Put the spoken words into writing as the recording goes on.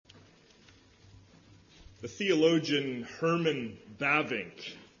The theologian Herman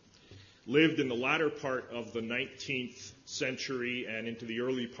Bavinck lived in the latter part of the 19th century and into the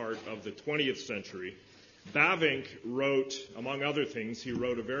early part of the 20th century. Bavinck wrote, among other things, he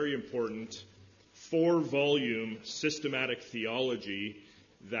wrote a very important 4-volume systematic theology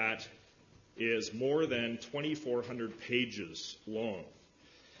that is more than 2,400 pages long.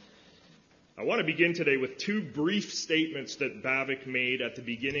 I want to begin today with 2 brief statements that Bavinck made at the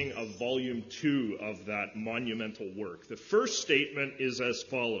beginning of Volume 2 of that monumental work. The first statement is as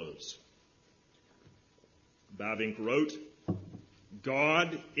follows. Bavinck wrote,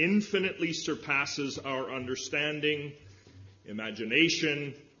 God infinitely surpasses our understanding,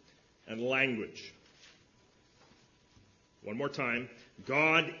 imagination, and language. One more time.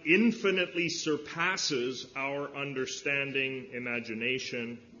 God infinitely surpasses our understanding,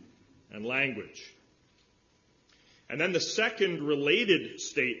 imagination, and language. And then the second related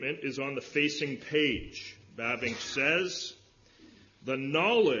statement is on the facing page. Bavinck says, the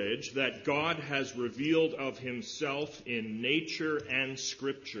knowledge that God has revealed of himself in nature and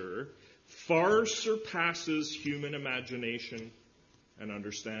Scripture far surpasses human imagination and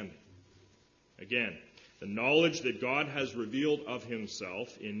understanding. Again, the knowledge that God has revealed of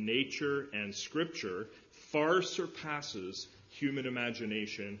himself in nature and Scripture far surpasses human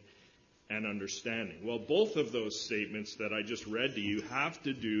imagination and understanding. Well, both of those statements that I just read to you have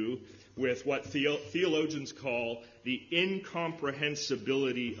to do with what theologians call the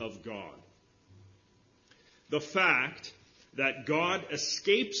incomprehensibility of God. The fact that God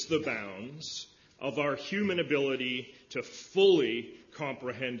escapes the bounds of our human ability to fully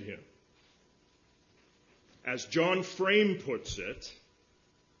comprehend him. As John Frame puts it,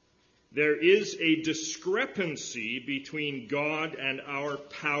 there is a discrepancy between God and our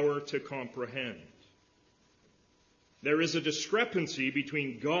power to comprehend. There is a discrepancy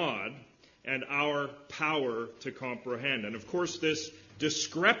between God and our power to comprehend. And of course, this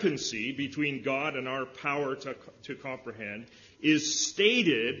discrepancy between God and our power to comprehend is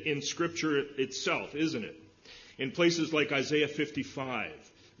stated in Scripture itself, isn't it? In places like Isaiah 55,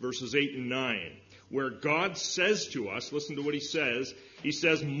 verses 8 and 9, where God says to us, listen to what he says,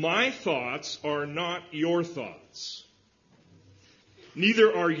 my thoughts are not your thoughts.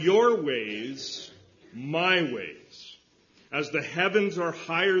 Neither are your ways my ways. As the heavens are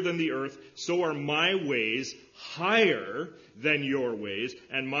higher than the earth, so are my ways higher than your ways,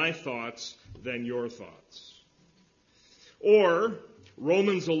 and my thoughts than your thoughts. Or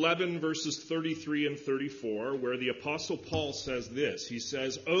Romans 11, verses 33 and 34, where the Apostle Paul says this. He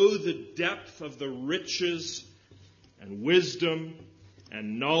says, oh, the depth of the riches and wisdom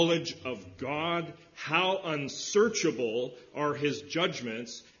and knowledge of God, how unsearchable are his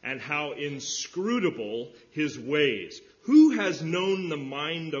judgments and how inscrutable his ways. Who has known the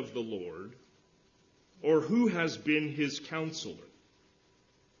mind of the Lord, or who has been his counselor?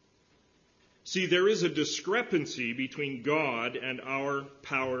 See, there is a discrepancy between God and our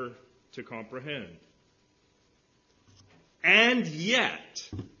power to comprehend. And yet,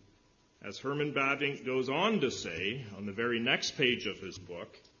 as Herman Bavinck goes on to say on the very next page of his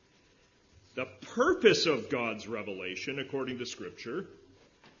book, the purpose of God's revelation, according to Scripture,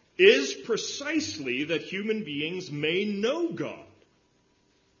 is precisely that human beings may know God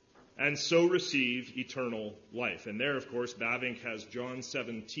and so receive eternal life. And there, of course, Bavinck has John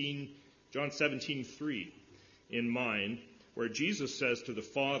 17:3 in mind, where Jesus says to the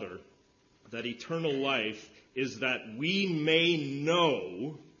Father that eternal life is that we may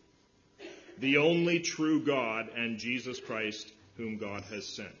know the only true God and Jesus Christ whom God has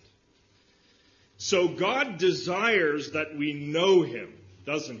sent. So God desires that we know him,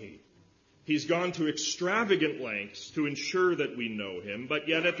 doesn't he? He's gone to extravagant lengths to ensure that we know him, but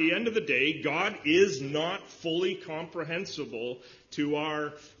yet at the end of the day, God is not fully comprehensible to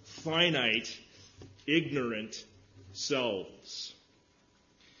our finite, ignorant selves.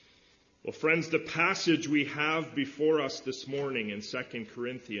 Well, friends, the passage we have before us this morning in 2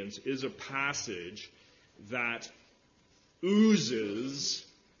 Corinthians is a passage that oozes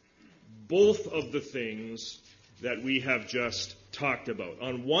both of the things that we have just talked about.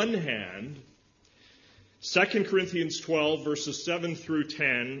 On one hand, 2 Corinthians 12, verses 7 through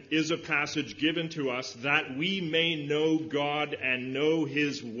 10, is a passage given to us that we may know God and know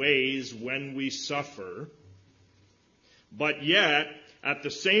his ways when we suffer. But yet, at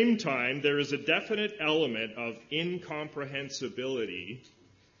the same time, there is a definite element of incomprehensibility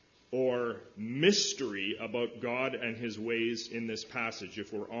or mystery about God and his ways in this passage,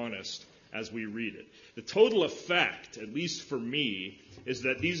 if we're honest, as we read it. The total effect, at least for me, is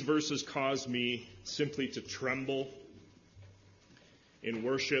that these verses cause me simply to tremble in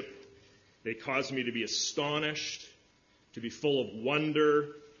worship They cause me to be astonished, to be full of wonder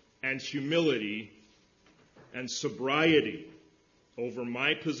and humility and sobriety over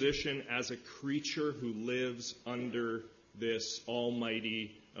my position as a creature who lives under this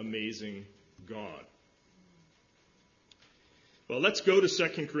almighty, amazing God. Well, let's go to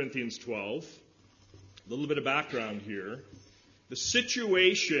 2 Corinthians 12. A little bit of background here. The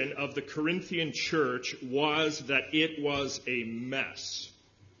situation of the Corinthian church was that it was a mess.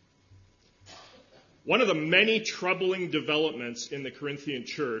 One of the many troubling developments in the Corinthian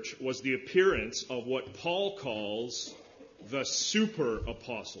church was the appearance of what Paul calls the super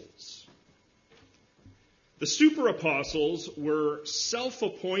apostles. The super apostles were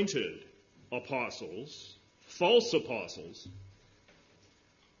self-appointed apostles, false apostles,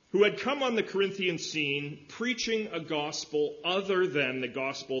 who had come on the Corinthian scene preaching a gospel other than the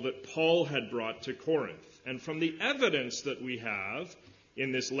gospel that Paul had brought to Corinth. And from the evidence that we have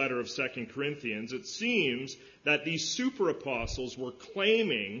in this letter of 2 Corinthians, it seems that these super apostles were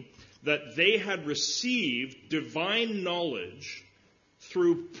claiming that they had received divine knowledge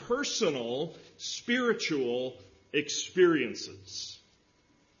through personal spiritual experiences.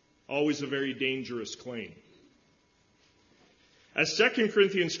 Always a very dangerous claim. As 2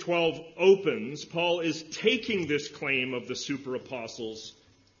 Corinthians 12 opens, Paul is taking this claim of the super apostles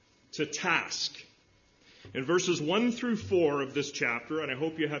to task. In verses 1 through 4 of this chapter, and I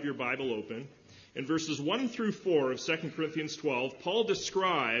hope you have your Bible open, in verses 1 through 4 of 2 Corinthians 12, Paul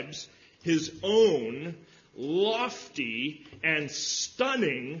describes his own lofty and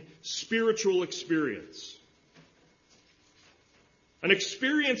stunning spiritual experience. An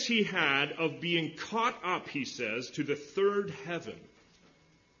experience he had of being caught up, he says, to the third heaven.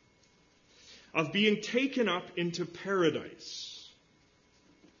 Of being taken up into paradise.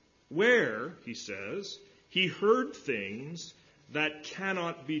 Where, he says, he heard things that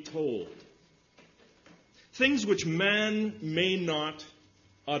cannot be told. Things which man may not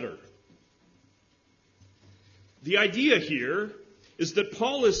utter. The idea here is that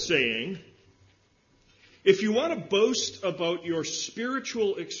Paul is saying, if you want to boast about your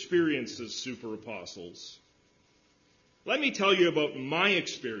spiritual experiences, super apostles, let me tell you about my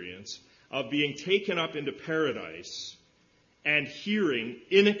experience of being taken up into paradise and hearing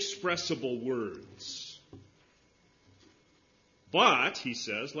inexpressible words. But, he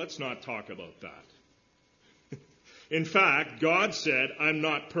says, let's not talk about that. In fact, God said, I'm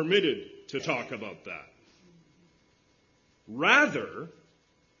not permitted to talk about that. Rather,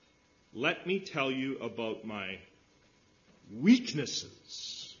 let me tell you about my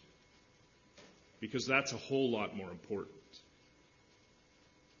weaknesses, because that's a whole lot more important.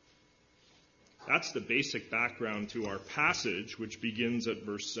 That's the basic background to our passage, which begins at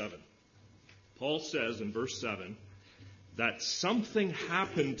verse 7. Paul says in verse 7 that something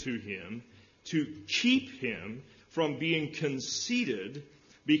happened to him to keep him from being conceited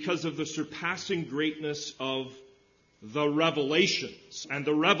because of the surpassing greatness of the revelations. And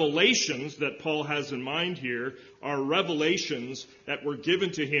the revelations that Paul has in mind here are revelations that were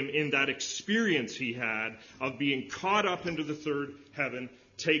given to him in that experience he had of being caught up into the third heaven,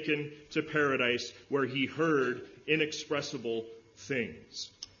 taken to paradise, where he heard inexpressible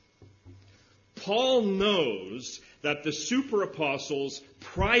things. Paul knows that the super apostles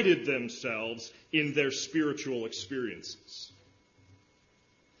prided themselves in their spiritual experiences.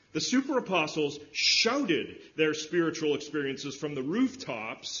 The super apostles shouted their spiritual experiences from the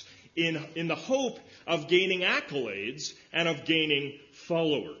rooftops in the hope of gaining accolades and of gaining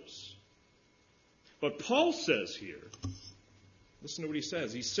followers. But Paul says here, listen to what he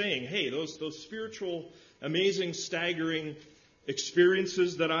says. He's saying, hey, those spiritual, amazing, staggering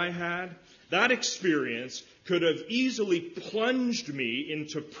experiences that I had, that experience could have easily plunged me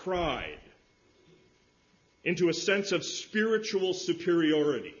into pride, into a sense of spiritual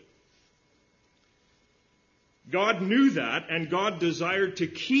superiority. God knew that, and God desired to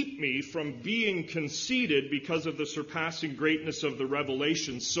keep me from being conceited because of the surpassing greatness of the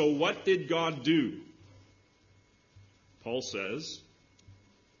revelation. So what did God do? Paul says,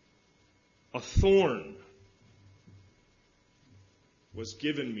 a thorn was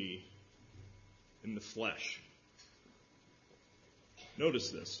given me in the flesh.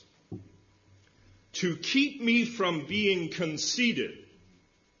 Notice this. To keep me from being conceited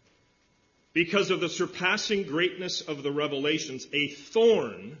because of the surpassing greatness of the revelations, a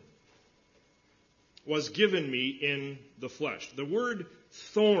thorn was given me in the flesh. The word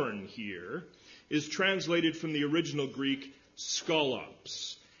thorn here is translated from the original Greek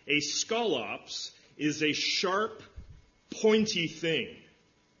skolops. A skolops is a sharp, pointy thing.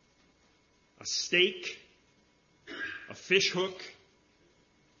 A stake, a fish hook,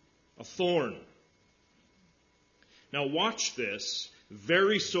 A thorn. Now watch this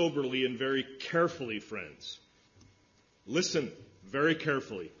very soberly and very carefully, friends. Listen very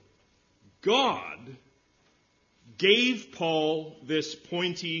carefully. God gave Paul this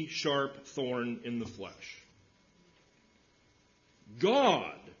pointy, sharp thorn in the flesh.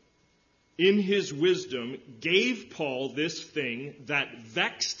 God, in his wisdom, gave Paul this thing that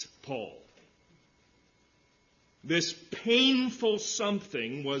vexed Paul. This painful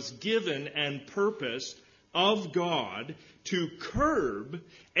something was given and purposed of God to curb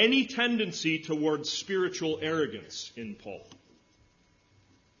any tendency towards spiritual arrogance in Paul.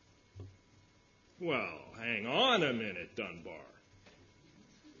 Well, hang on a minute, Dunbar.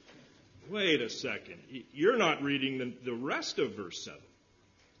 Wait a second. You're not reading the rest of verse 7.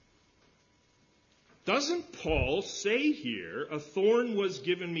 Doesn't Paul say here, a thorn was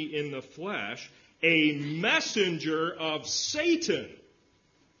given me in the flesh, a messenger of Satan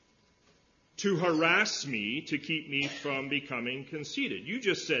to harass me, to keep me from becoming conceited? You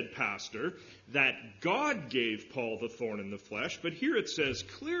just said, Pastor, that God gave Paul the thorn in the flesh, but here it says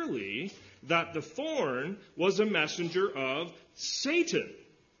clearly that the thorn was a messenger of Satan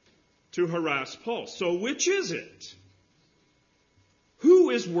to harass Paul. So which is it? Who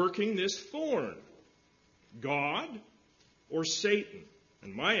is working this thorn? God or Satan?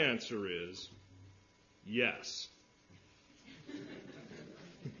 And my answer is yes.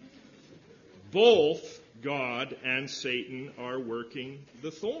 Both God and Satan are working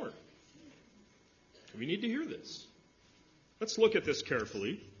the thorn. We need to hear this. Let's look at this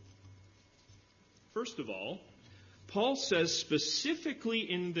carefully. First of all, Paul says specifically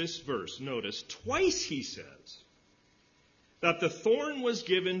in this verse, notice, twice he says that the thorn was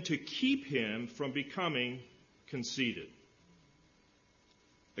given to keep him from becoming conceited.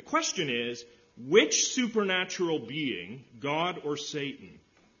 The question is, which supernatural being, God or Satan,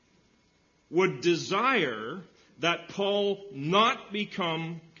 would desire that Paul not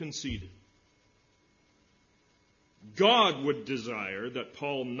become conceited? God would desire that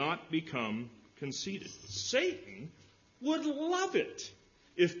Paul not become conceited. Satan would love it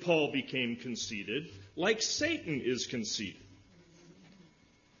if Paul became conceited, like Satan is conceited.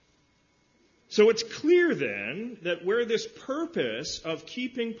 So it's clear then that where this purpose of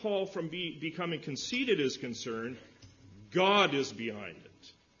keeping Paul from becoming conceited is concerned, God is behind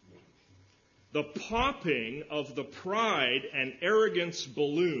it. The popping of the pride and arrogance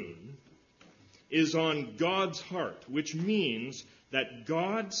balloon is on God's heart, which means that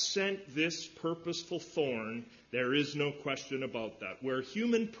God sent this purposeful thorn. There is no question about that. Where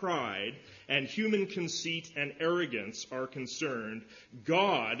human pride and human conceit and arrogance are concerned,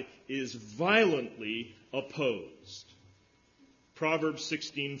 God is violently opposed. Proverbs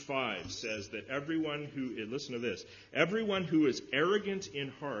 16:5 says that everyone who is arrogant in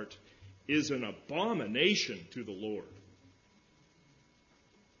heart is an abomination to the Lord.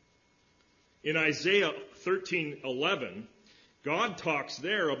 In Isaiah 13:11, God talks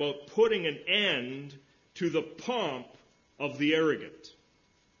there about putting an end to the pomp of the arrogant.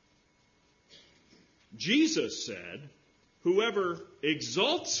 Jesus said, whoever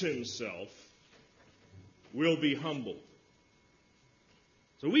exalts himself will be humbled.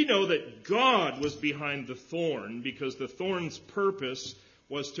 So we know that God was behind the thorn because the thorn's purpose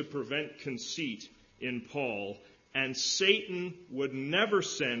was to prevent conceit in Paul, and Satan would never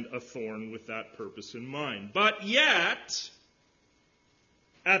send a thorn with that purpose in mind. But yet,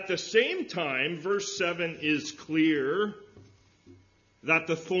 at the same time, verse 7 is clear that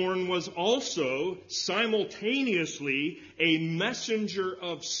the thorn was also simultaneously a messenger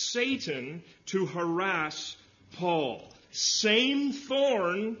of Satan to harass Paul. Same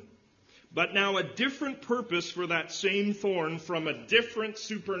thorn, but now a different purpose for that same thorn from a different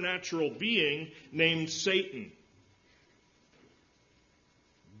supernatural being named Satan.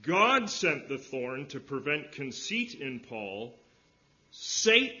 God sent the thorn to prevent conceit in Paul.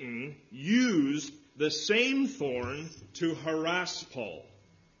 Satan used the same thorn to harass Paul,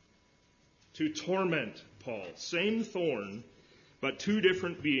 to torment Paul. Same thorn, but two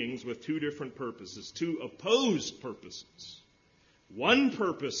different beings with two different purposes, two opposed purposes. One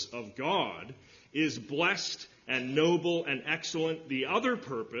purpose of God is blessed and noble and excellent. The other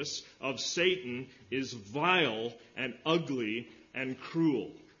purpose of Satan is vile and ugly and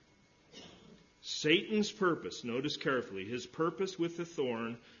cruel. Satan's purpose, notice carefully, his purpose with the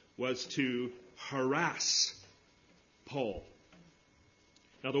thorn was to harass Paul.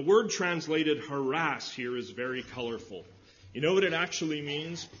 Now the word translated harass here is very colorful. You know what it actually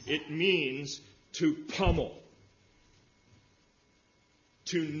means? It means to pummel,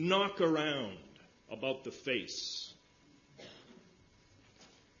 to knock around about the face.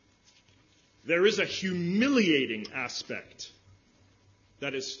 there is a humiliating aspect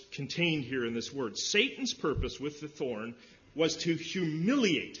that is contained here in this word. Satan's purpose with the thorn was to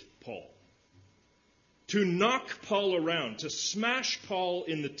humiliate Paul, to knock Paul around, to smash Paul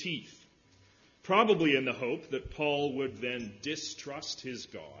in the teeth, probably in the hope that Paul would then distrust his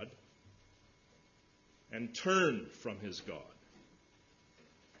God and turn from his God.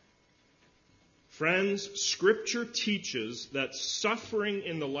 Friends, Scripture teaches that suffering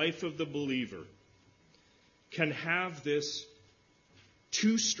in the life of the believer can have this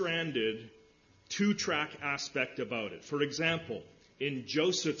two-stranded, two-track aspect about it. For example, in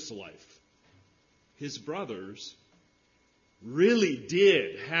Joseph's life, his brothers really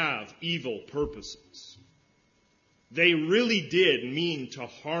did have evil purposes. They really did mean to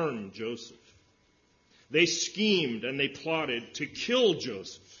harm Joseph. They schemed and they plotted to kill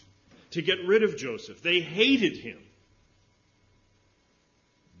Joseph, to get rid of Joseph. They hated him.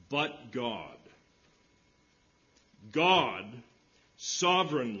 But God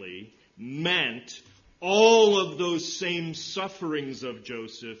sovereignly meant all of those same sufferings of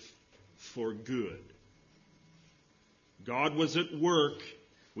Joseph for good. God was at work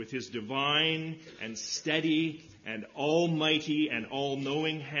with his divine and steady and almighty and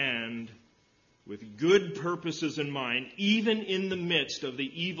all-knowing hand with good purposes in mind, even in the midst of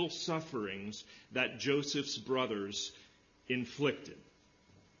the evil sufferings that Joseph's brothers inflicted.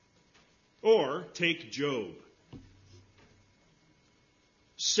 Or take Job.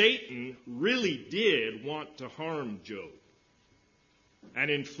 Satan really did want to harm Job and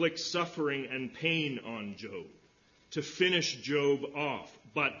inflict suffering and pain on Job to finish Job off.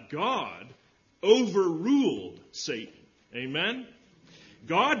 But God overruled Satan. Amen?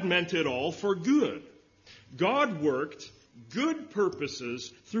 God meant it all for good. God worked good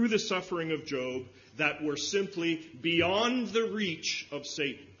purposes through the suffering of Job that were simply beyond the reach of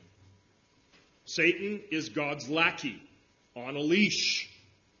Satan. Satan is God's lackey on a leash.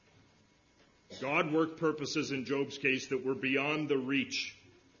 God worked purposes in Job's case that were beyond the reach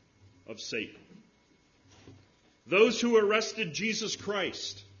of Satan. Those who arrested Jesus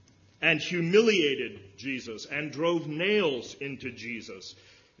Christ and humiliated Jesus and drove nails into Jesus,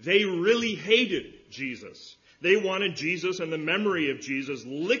 they really hated Jesus. They wanted Jesus and the memory of Jesus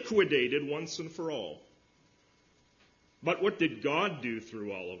liquidated once and for all. But what did God do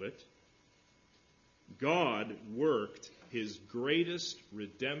through all of it? God worked his greatest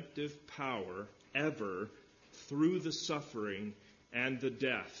redemptive power ever through the suffering and the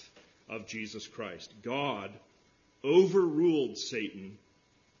death of Jesus Christ. God overruled Satan,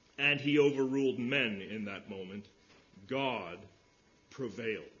 and he overruled men in that moment. God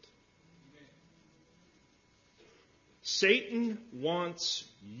prevailed. Satan wants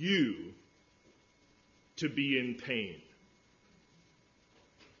you to be in pain.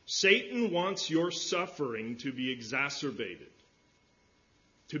 Satan wants your suffering to be exacerbated,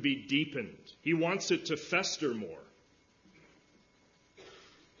 to be deepened. He wants it to fester more.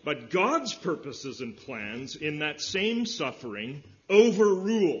 But God's purposes and plans in that same suffering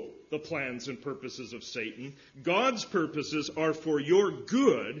overrule the plans and purposes of Satan. God's purposes are for your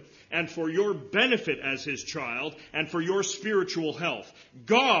good and for your benefit as his child and for your spiritual health.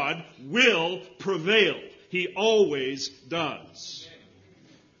 God will prevail. He always does.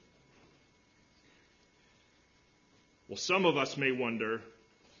 Well, some of us may wonder,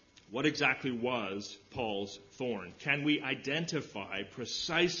 what exactly was Paul's thorn? Can we identify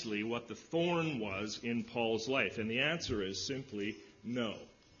precisely what the thorn was in Paul's life? And the answer is simply no.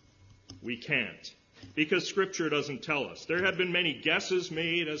 We can't. Because Scripture doesn't tell us. There have been many guesses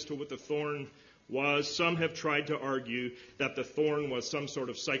made as to what the thorn was. Some have tried to argue that the thorn was some sort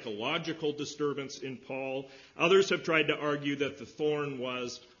of psychological disturbance in Paul. Others have tried to argue that the thorn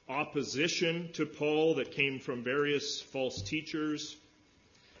was opposition to Paul that came from various false teachers.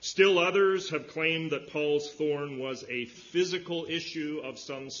 Still others have claimed that Paul's thorn was a physical issue of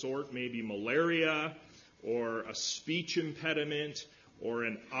some sort, maybe malaria or a speech impediment or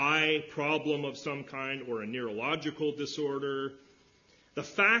an eye problem of some kind or a neurological disorder. The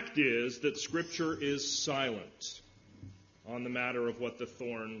fact is that Scripture is silent on the matter of what the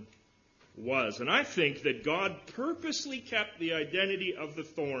thorn was. And I think that God purposely kept the identity of the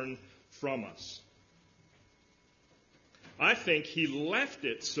thorn from us. I think he left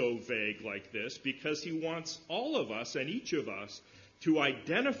it so vague like this because he wants all of us and each of us to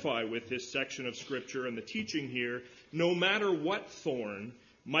identify with this section of Scripture and the teaching here, no matter what thorn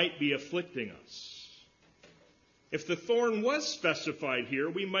might be afflicting us. If the thorn was specified here,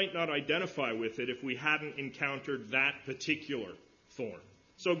 we might not identify with it if we hadn't encountered that particular thorn.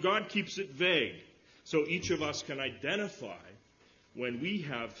 So God keeps it vague, so each of us can identify when we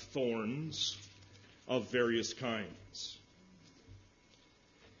have thorns of various kinds.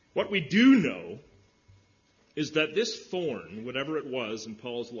 What we do know is that this thorn, whatever it was in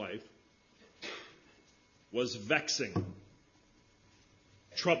Paul's life, was vexing,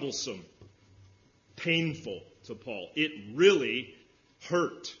 troublesome, painful to Paul. It really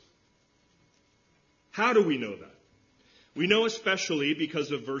hurt. How do we know that? We know especially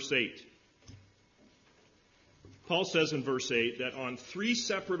because of verse 8. Paul says in verse 8 that on 3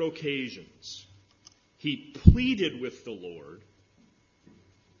 separate occasions he pleaded with the Lord,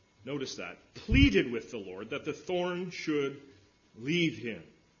 notice that, pleaded with the Lord that the thorn should leave him.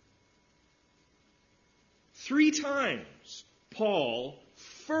 3 times Paul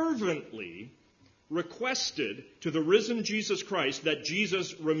fervently requested to the risen Jesus Christ that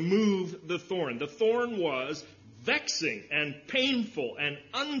Jesus remove the thorn. The thorn was vexing and painful and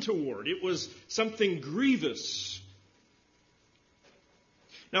untoward. It was something grievous.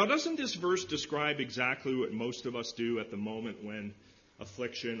 Now, doesn't this verse describe exactly what most of us do at the moment when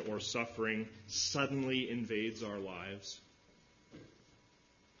affliction or suffering suddenly invades our lives?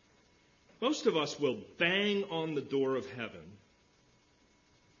 Most of us will bang on the door of heaven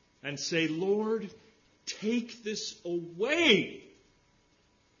and say, Lord, take this away.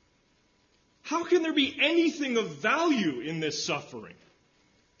 How can there be anything of value in this suffering?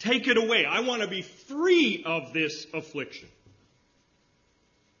 Take it away. I want to be free of this affliction.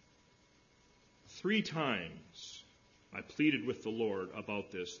 3 times I pleaded with the Lord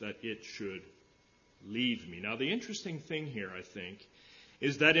about this, that it should leave me. Now, the interesting thing here, I think,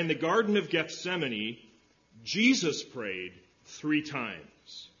 is that in the Garden of Gethsemane, Jesus prayed 3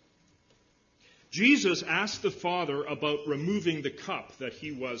 times. Jesus asked the Father about removing the cup that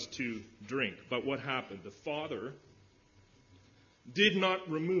he was to drink. But what happened? The Father did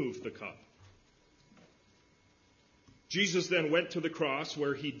not remove the cup. Jesus then went to the cross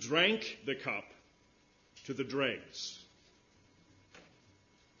where he drank the cup to the dregs.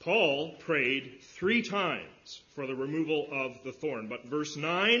 Paul prayed 3 times for the removal of the thorn. But verse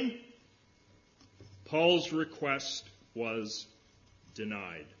 9, Paul's request was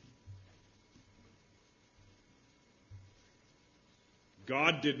denied.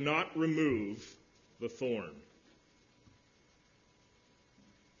 God did not remove the thorn.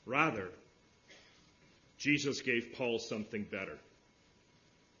 Rather, Jesus gave Paul something better.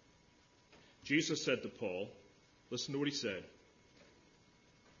 Jesus said to Paul, listen to what he said,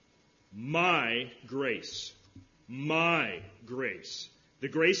 my grace, the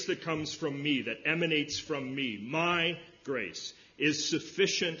grace that comes from me, that emanates from me, my grace is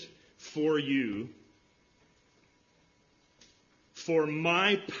sufficient for you. For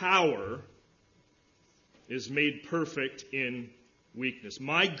my power is made perfect in weakness.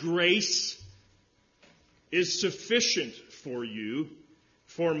 My grace is sufficient for you,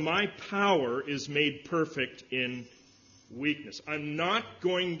 for my power is made perfect in weakness. I'm not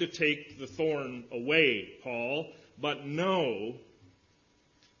going to take the thorn away, Paul, but know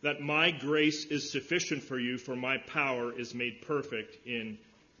that my grace is sufficient for you, for my power is made perfect in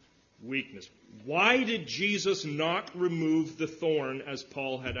weakness. Why did Jesus not remove the thorn as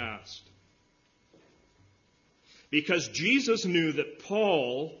Paul had asked? Because Jesus knew that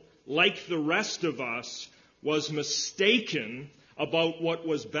Paul, like the rest of us, was mistaken about what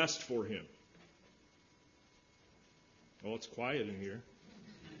was best for him. Oh, it's quiet in here.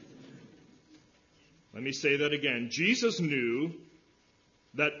 Let me say that again. Jesus knew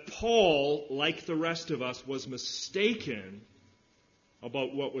that Paul, like the rest of us, was mistaken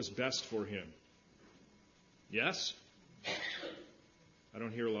about what was best for him. Yes? I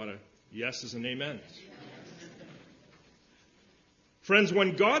don't hear a lot of yeses and amens. Friends,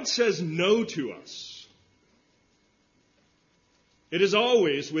 when God says no to us, it is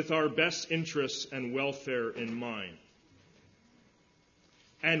always with our best interests and welfare in mind.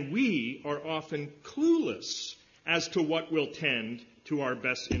 And we are often clueless as to what will tend to our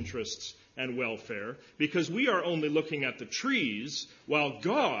best interests and welfare, because we are only looking at the trees while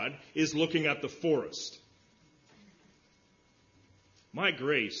God is looking at the forest. My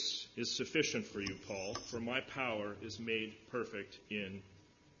grace is sufficient for you, Paul, for my power is made perfect in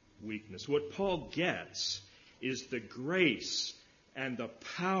weakness. What Paul gets is the grace and the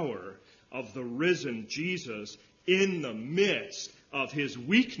power of the risen Jesus in the midst of his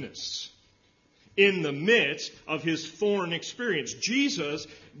weakness, in the midst of his thorn experience. Jesus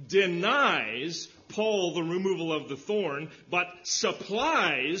denies Paul the removal of the thorn, but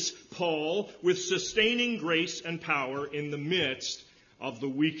supplies Paul with sustaining grace and power in the midst of the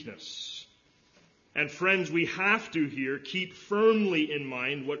weakness. And friends, we have to here keep firmly in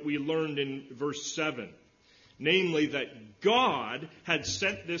mind what we learned in verse 7. Namely, that God had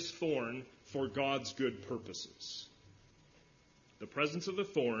sent this thorn for God's good purposes. The presence of the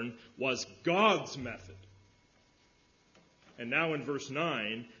thorn was God's method. And now in verse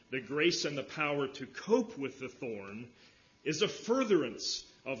 9, the grace and the power to cope with the thorn is a furtherance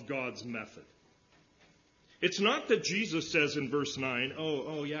of God's method. It's not that Jesus says in verse 9,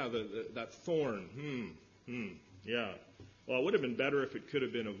 that thorn, yeah. Well, it would have been better if it could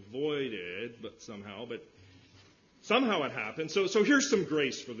have been avoided, but somehow it happened. So here's some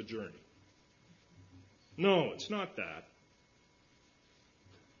grace for the journey. No, it's not that.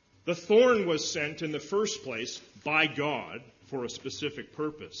 The thorn was sent in the first place by God for a specific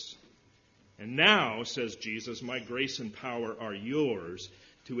purpose. And now, says Jesus, my grace and power are yours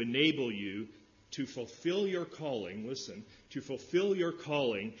to enable you to fulfill your calling, listen, to fulfill your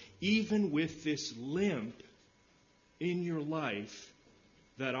calling even with this limp in your life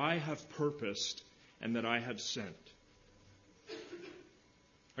that I have purposed and that I have sent.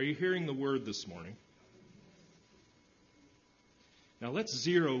 Are you hearing the word this morning? Now let's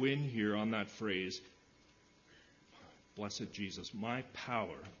zero in here on that phrase, blessed Jesus, my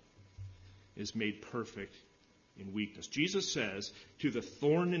power is made perfect in weakness. Jesus says to the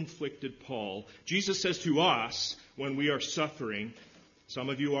thorn-inflicted Paul, Jesus says to us when we are suffering, some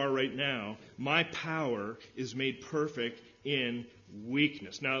of you are right now, my power is made perfect in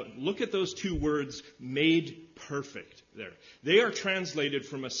weakness. Now look at those two words, made perfect there. They are translated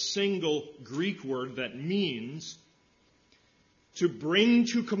from a single Greek word that means to bring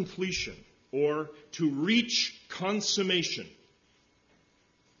to completion or to reach consummation.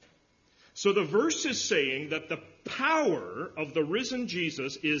 So the verse is saying that the power of the risen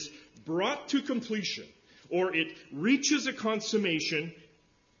Jesus is brought to completion, or it reaches a consummation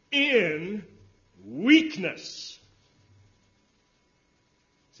in weakness.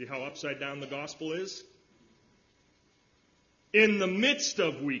 See how upside down the gospel is? In the midst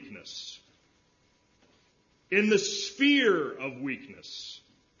of weakness. In the sphere of weakness.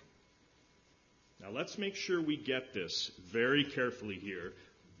 Now let's make sure we get this very carefully here.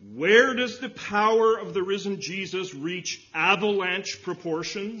 Where does the power of the risen Jesus reach avalanche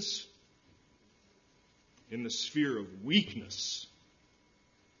proportions? In the sphere of weakness.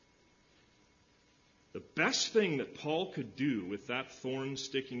 The best thing that Paul could do with that thorn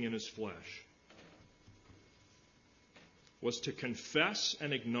sticking in his flesh was to confess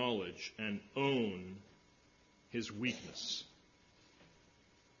and acknowledge and own his weakness.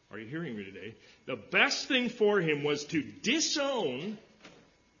 Are you hearing me today? The best thing for him was to disown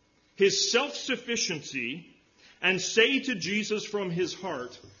his self-sufficiency and say to Jesus from his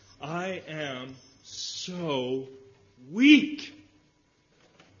heart, I am so weak.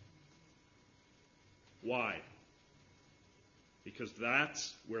 Why? Because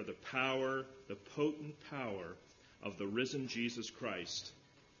that's where the power, the potent power of the risen Jesus Christ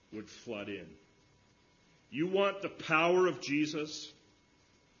would flood in. You want the power of Jesus?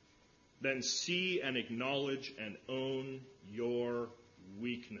 Then see and acknowledge and own your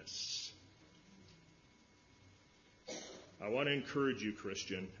weakness. I want to encourage you,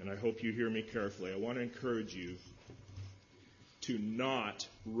 Christian, and I hope you hear me carefully. I want to encourage you to not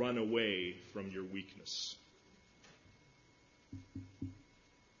run away from your weakness.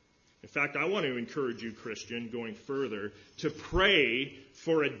 In fact, I want to encourage you, Christian, going further, to pray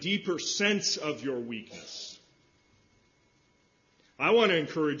for a deeper sense of your weakness. I want to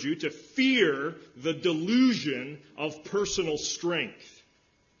encourage you to fear the delusion of personal strength.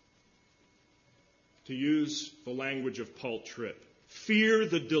 To use the language of Paul Tripp, fear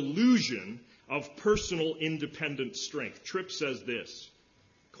the delusion of personal independent strength. Tripp says this,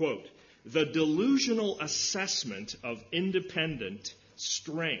 quote, the delusional assessment of independent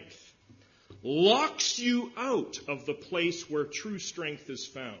strength locks you out of the place where true strength is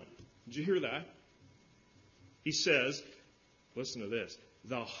found. Did you hear that? He says, listen to this,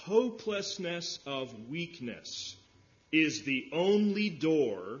 the hopelessness of weakness is the only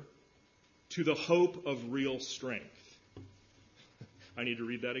door to the hope of real strength. I need to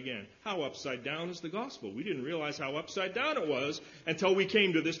read that again. How upside down is the gospel? We didn't realize how upside down it was until we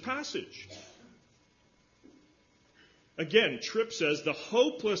came to this passage. Again, Tripp says the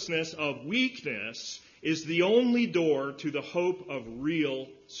hopelessness of weakness is the only door to the hope of real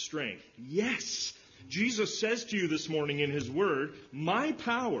strength. Yes, Jesus says to you this morning in his word, my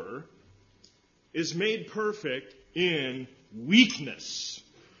power is made perfect in weakness.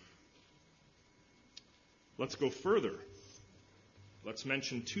 Let's go further. Let's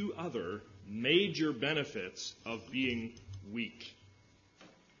mention two other major benefits of being weak,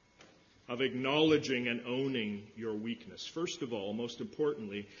 of acknowledging and owning your weakness. First of all, most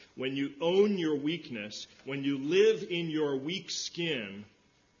importantly, when you own your weakness, when you live in your weak skin,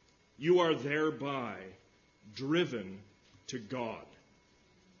 you are thereby driven to God.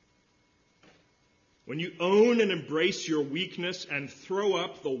 When you own and embrace your weakness and throw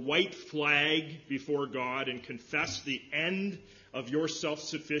up the white flag before God and confess the end of your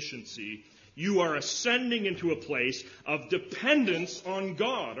self-sufficiency, you are ascending into a place of dependence on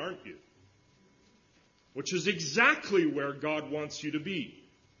God, aren't you? Which is exactly where God wants you to be,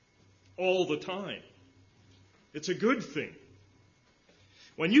 all the time. It's a good thing.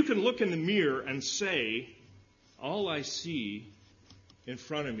 When you can look in the mirror and say, all I see in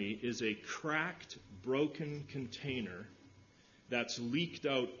front of me is a cracked, broken container that's leaked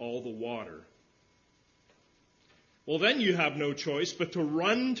out all the water. Well, then you have no choice but to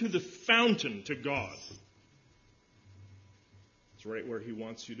run to the fountain, to God. It's right where He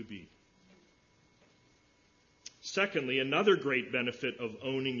wants you to be. Secondly, another great benefit of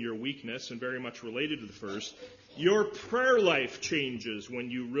owning your weakness, and very much related to the first, your prayer life changes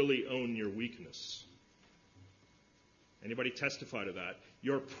when you really own your weakness. Anybody testify to that?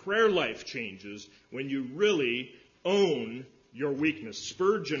 Your prayer life changes when you really own your weakness.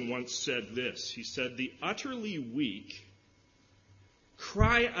 Spurgeon once said this. He said, "The utterly weak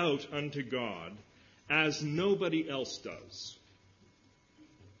cry out unto God as nobody else does.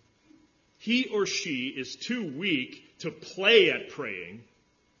 He or she is too weak to play at praying.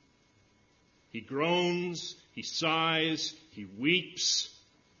 He groans, he sighs, he weeps.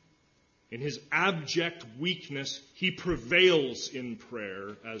 In his abject weakness, he prevails in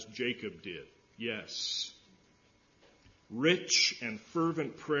prayer as Jacob did." Yes. Rich and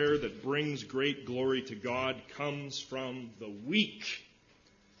fervent prayer that brings great glory to God comes from the weak,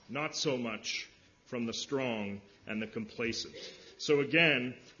 not so much from the strong and the complacent. So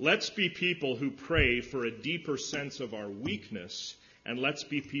again, let's be people who pray for a deeper sense of our weakness, and let's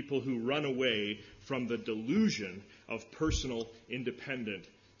be people who run away from the delusion of personal independent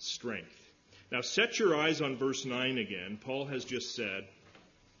strength. Now set your eyes on verse 9 again. Paul has just said,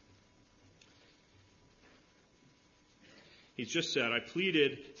 he's just said, I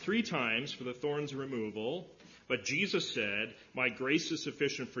pleaded 3 times for the thorns removal, but Jesus said, my grace is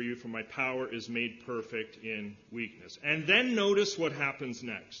sufficient for you, for my power is made perfect in weakness. And then notice what happens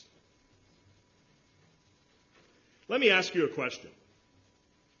next. Let me ask you a question.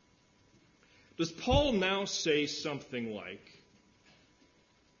 Does Paul now say something like,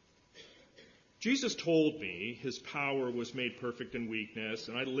 Jesus told me his power was made perfect in weakness,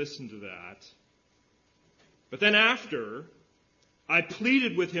 and I listened to that. But then after, I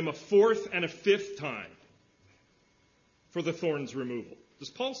pleaded with him a 4th and a 5th time for the thorns removal.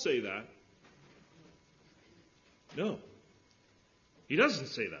 Does Paul say that? No. He doesn't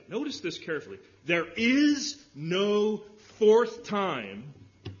say that. Notice this carefully. There is no 4th time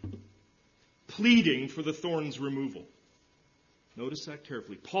pleading for the thorns removal. Notice that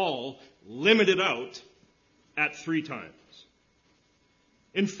carefully. Paul limited out at 3 times.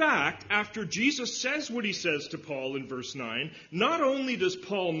 In fact, after Jesus says what he says to Paul in verse 9, not only does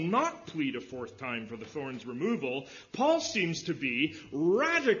Paul not plead a 4th time for the thorns removal, Paul seems to be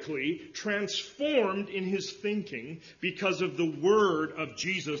radically transformed in his thinking because of the word of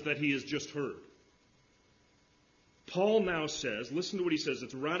Jesus that he has just heard. Paul now says, listen to what he says,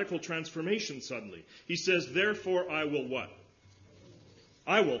 it's radical transformation suddenly. He says, therefore I will what?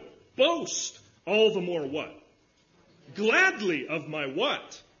 I will boast all the more what? Gladly of my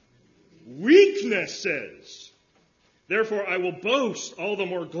what? Weaknesses. Therefore I will boast all the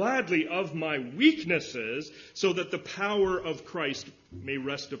more gladly of my weaknesses, so that the power of Christ may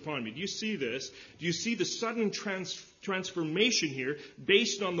rest upon me. Do you see this? Do you see the sudden transformation here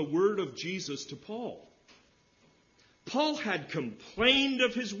based on the word of Jesus to Paul? Paul had complained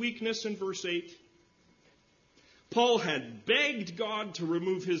of his weakness in verse 8. Paul had begged God to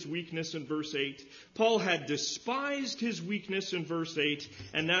remove his weakness in verse 8. Paul had despised his weakness in verse 8,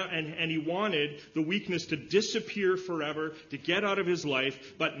 and he wanted the weakness to disappear forever, to get out of his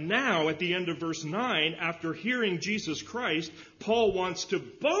life. But now, at the end of verse 9, after hearing Jesus Christ, Paul wants to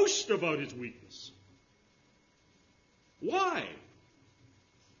boast about his weakness. Why?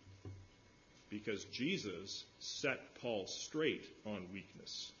 Because Jesus set Paul straight on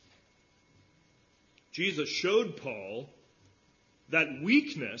weakness. Jesus showed Paul that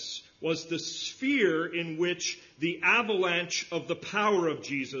weakness was the sphere in which the avalanche of the power of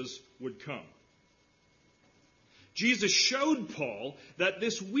Jesus would come. Jesus showed Paul that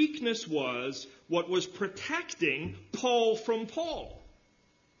this weakness was what was protecting Paul from Paul.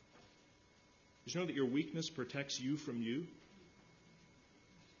 Did you know that your weakness protects you from you?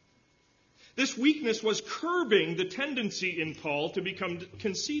 This weakness was curbing the tendency in Paul to become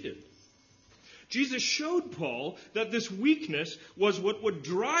conceited. Jesus showed Paul that this weakness was what would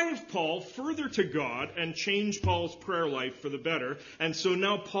drive Paul further to God and change Paul's prayer life for the better. And so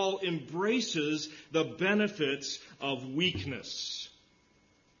now Paul embraces the benefits of weakness.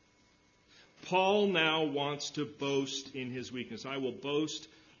 Paul now wants to boast in his weakness. I will boast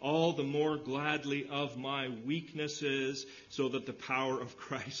all the more gladly of my weaknesses, so that the power of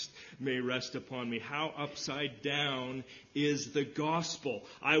Christ may rest upon me. How upside down is the gospel?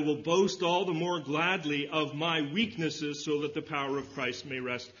 I will boast all the more gladly of my weaknesses, so that the power of Christ may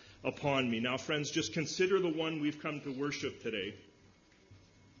rest upon me. Now, friends, just consider the one we've come to worship today.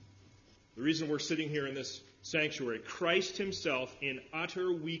 The reason we're sitting here in this sanctuary, Christ himself in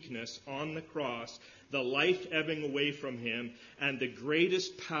utter weakness on the cross, the life ebbing away from him, and the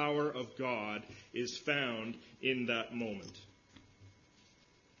greatest power of God is found in that moment.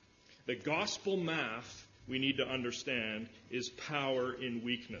 The gospel math, we need to understand, is power in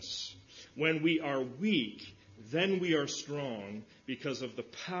weakness. When we are weak, then we are strong because of the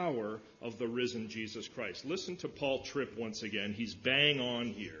power of the risen Jesus Christ. Listen to Paul Tripp once again. He's bang on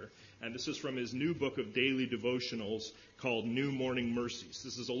here. And this is from his new book of daily devotionals called New Morning Mercies.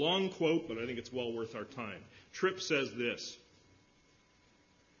 This is a long quote, but I think it's well worth our time. Tripp says this: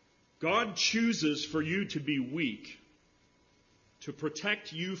 God chooses for you to be weak, to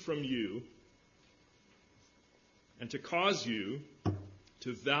protect you from you, and to cause you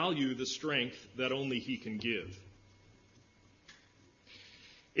to value the strength that only he can give.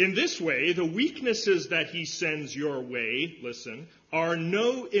 In this way, the weaknesses that he sends your way, listen, are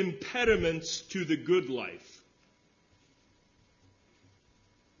no impediments to the good life.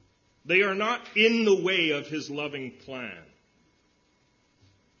 They are not in the way of his loving plan.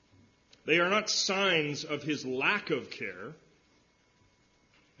 They are not signs of his lack of care.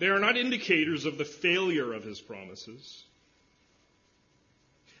 They are not indicators of the failure of his promises.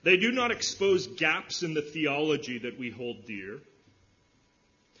 They do not expose gaps in the theology that we hold dear.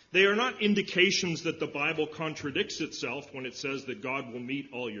 They are not indications that the Bible contradicts itself when it says that God will meet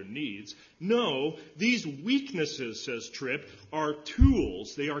all your needs. No, these weaknesses, says Tripp, are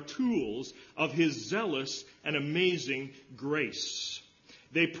tools. They are tools of his zealous and amazing grace.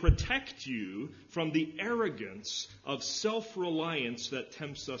 They protect you from the arrogance of self-reliance that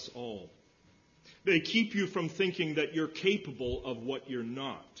tempts us all. They keep you from thinking that you're capable of what you're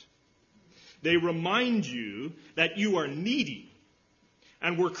not. They remind you that you are needy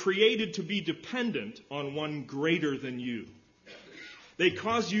and were created to be dependent on one greater than you. They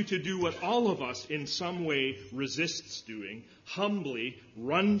cause you to do what all of us in some way resists doing, humbly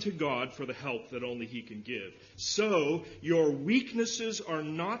run to God for the help that only he can give. So, your weaknesses are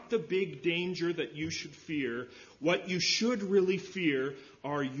not the big danger that you should fear. What you should really fear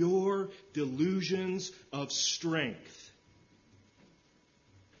are your delusions of strength.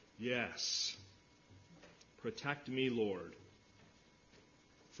 Yes. Protect me, Lord,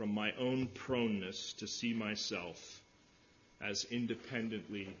 from my own proneness to see myself as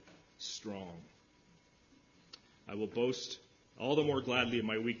independently strong. I will boast all the more gladly of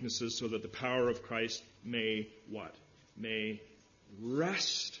my weaknesses, so that the power of Christ may what? May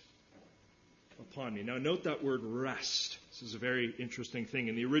rest upon me. Now note that word rest. This is a very interesting thing.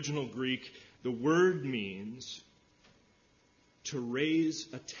 In the original Greek, the word means to raise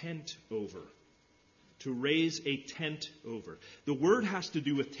a tent over. To raise a tent over. The word has to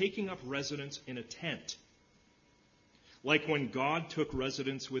do with taking up residence in a tent. Like when God took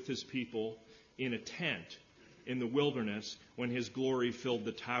residence with his people in a tent in the wilderness when his glory filled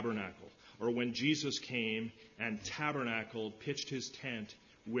the tabernacle. Or when Jesus came and tabernacled, pitched his tent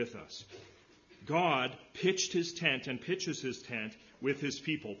with us. God pitched his tent and pitches his tent with his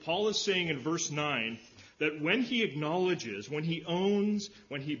people. Paul is saying in verse 9 that when he acknowledges, when he owns,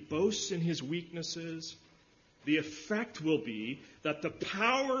 when he boasts in his weaknesses, the effect will be that the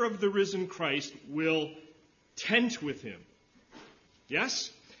power of the risen Christ will tent with him.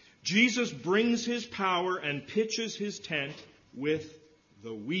 Yes? Jesus brings his power and pitches his tent with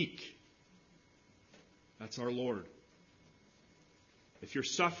the weak. That's our Lord. If you're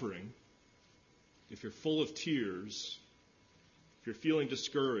suffering, if you're full of tears, if you're feeling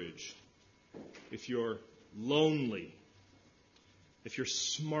discouraged, if you're lonely, if you're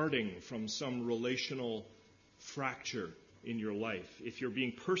smarting from some relational fracture in your life, if you're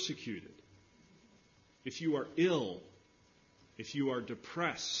being persecuted, if you are ill, if you are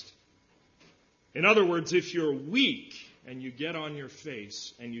depressed, in other words, if you're weak and you get on your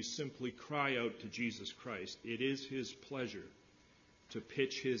face and you simply cry out to Jesus Christ, it is his pleasure to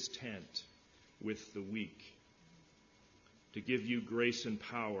pitch his tent with the weak, to give you grace and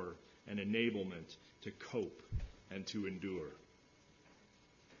power and enablement to cope and to endure.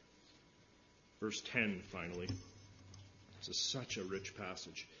 Verse 10, finally. This is such a rich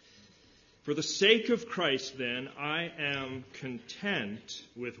passage. For the sake of Christ, then, I am content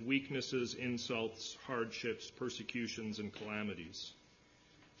with weaknesses, insults, hardships, persecutions, and calamities.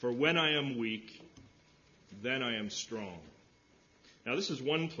 For when I am weak, then I am strong. Now, this is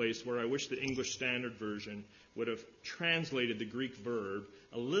one place where I wish the English Standard Version would have translated the Greek verb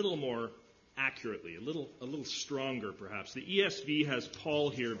a little more accurately, a little stronger, perhaps. The ESV has Paul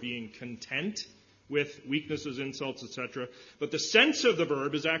here being content with weaknesses, insults, etc. But the sense of the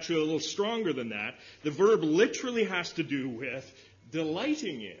verb is actually a little stronger than that. The verb literally has to do with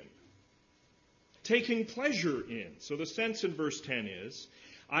delighting in, taking pleasure in. So the sense in verse 10 is,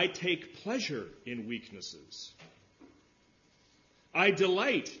 I take pleasure in weaknesses. I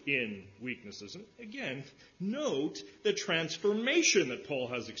delight in weaknesses. And again, note the transformation that Paul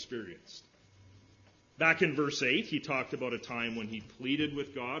has experienced. Back in verse 8, he talked about a time when he pleaded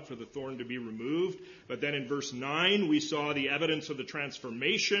with God for the thorn to be removed. But then in verse 9, we saw the evidence of the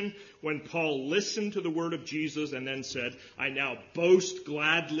transformation when Paul listened to the word of Jesus and then said, I now boast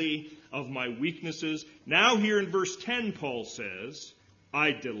gladly of my weaknesses. Now here in verse 10, Paul says,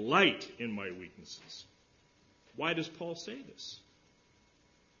 I delight in my weaknesses. Why does Paul say this?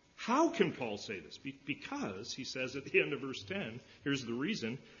 How can Paul say this? Because, he says at the end of verse 10, here's the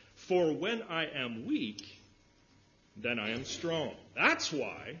reason, for when I am weak, then I am strong. That's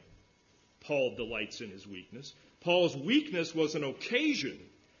why Paul delights in his weakness. Paul's weakness was an occasion,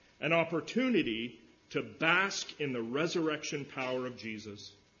 an opportunity to bask in the resurrection power of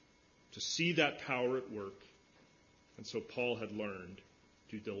Jesus, to see that power at work. And so Paul had learned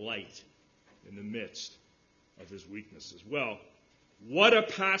to delight in the midst of his weaknesses. Well, what a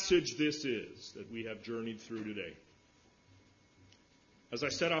passage this is that we have journeyed through today. As I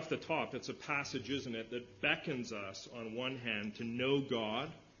said off the top, it's a passage, isn't it, that beckons us on one hand to know God,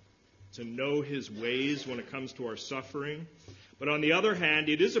 to know his ways when it comes to our suffering. But on the other hand,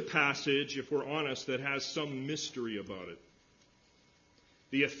 it is a passage, if we're honest, that has some mystery about it.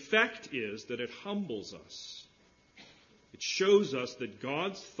 The effect is that it humbles us. It shows us that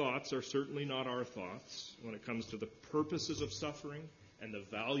God's thoughts are certainly not our thoughts when it comes to the purposes of suffering and the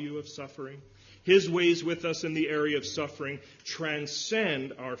value of suffering. His ways with us in the area of suffering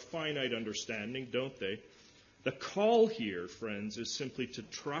transcend our finite understanding, don't they? The call here, friends, is simply to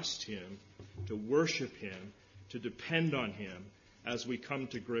trust him, to worship him, to depend on him as we come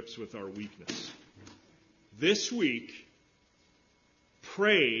to grips with our weakness. This week,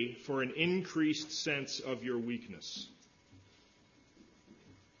 pray for an increased sense of your weakness.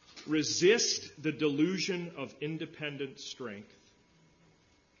 Resist the delusion of independent strength,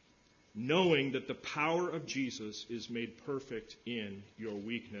 knowing that the power of Jesus is made perfect in your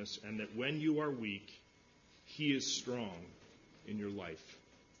weakness, and that when you are weak, he is strong in your life.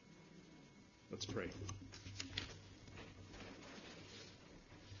 Let's pray.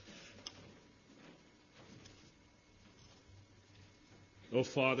 Oh,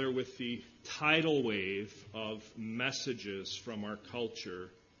 Father, with the tidal wave of messages from our culture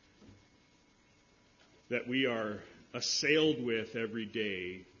that we are assailed with every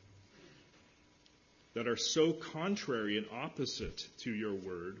day, that are so contrary and opposite to your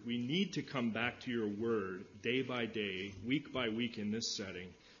word, we need to come back to your word day by day, week by week in this setting,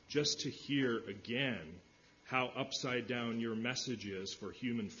 just to hear again how upside down your message is for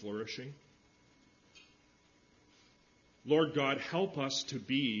human flourishing. Lord God, help us to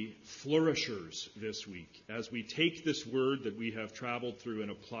be flourishers this week as we take this word that we have traveled through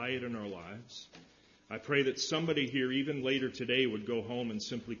and apply it in our lives. I pray that somebody here, even later today, would go home and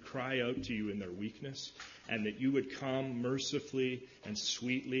simply cry out to you in their weakness, and that you would come mercifully and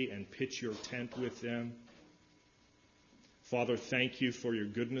sweetly and pitch your tent with them. Father, thank you for your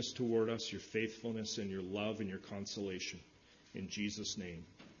goodness toward us, your faithfulness, and your love and your consolation. In Jesus' name,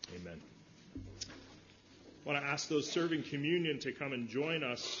 amen. I want to ask those serving communion to come and join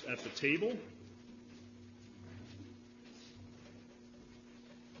us at the table.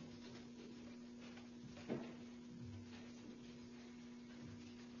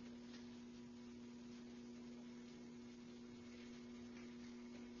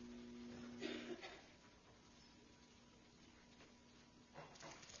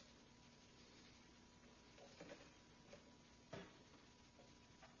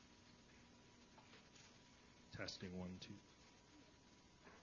 Testing 1, 2.